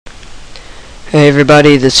Hey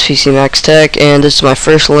everybody, this is PC Max Tech, and this is my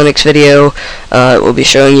first Linux video. It will be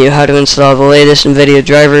showing you how to install the latest Nvidia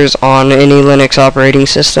drivers on any Linux operating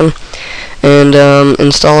system. And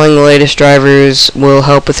installing the latest drivers will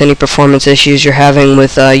help with any performance issues you're having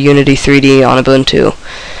with Unity 3D on Ubuntu.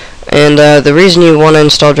 And the reason you want to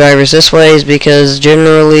install drivers this way is because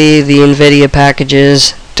generally the Nvidia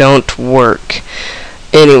packages don't work.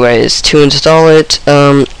 Anyways, to install it,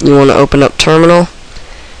 you want to open up Terminal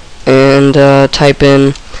and type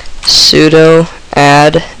in sudo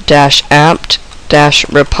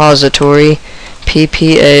add-apt-repository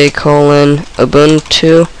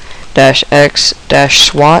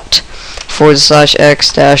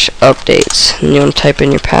ppa:/x-swat/x-updates, and you want to type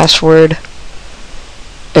in your password,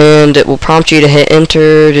 and it will prompt you to hit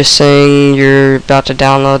enter, just saying you're about to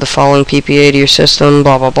download the following PPA to your system,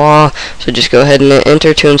 blah blah blah. So just go ahead and hit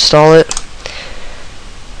enter to install it,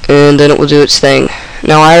 and then it will do its thing.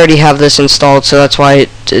 Now I already have this installed, so that's why it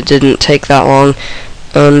didn't take that long.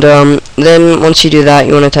 And then once you do that,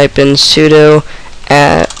 you want to type in sudo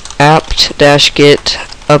apt-get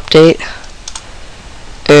update,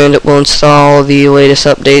 and it will install the latest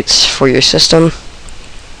updates for your system.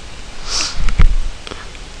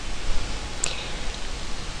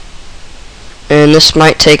 And this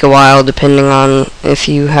might take a while depending on if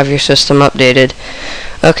you have your system updated.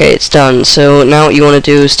 Okay, it's done. So now what you want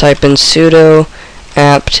to do is type in sudo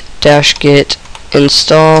apt-get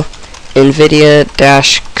install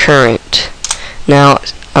Nvidia-current. Now,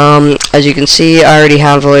 as you can see, I already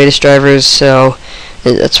have the latest drivers, so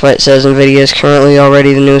that's why it says Nvidia is currently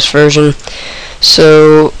already the newest version.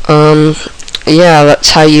 So, yeah,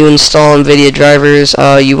 that's how you install Nvidia drivers.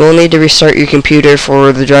 You will need to restart your computer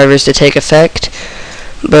for the drivers to take effect.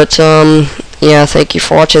 But, yeah, thank you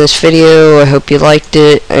for watching this video. I hope you liked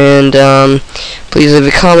it, and please leave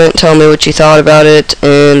a comment, tell me what you thought about it,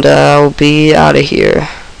 and I'll be out of here.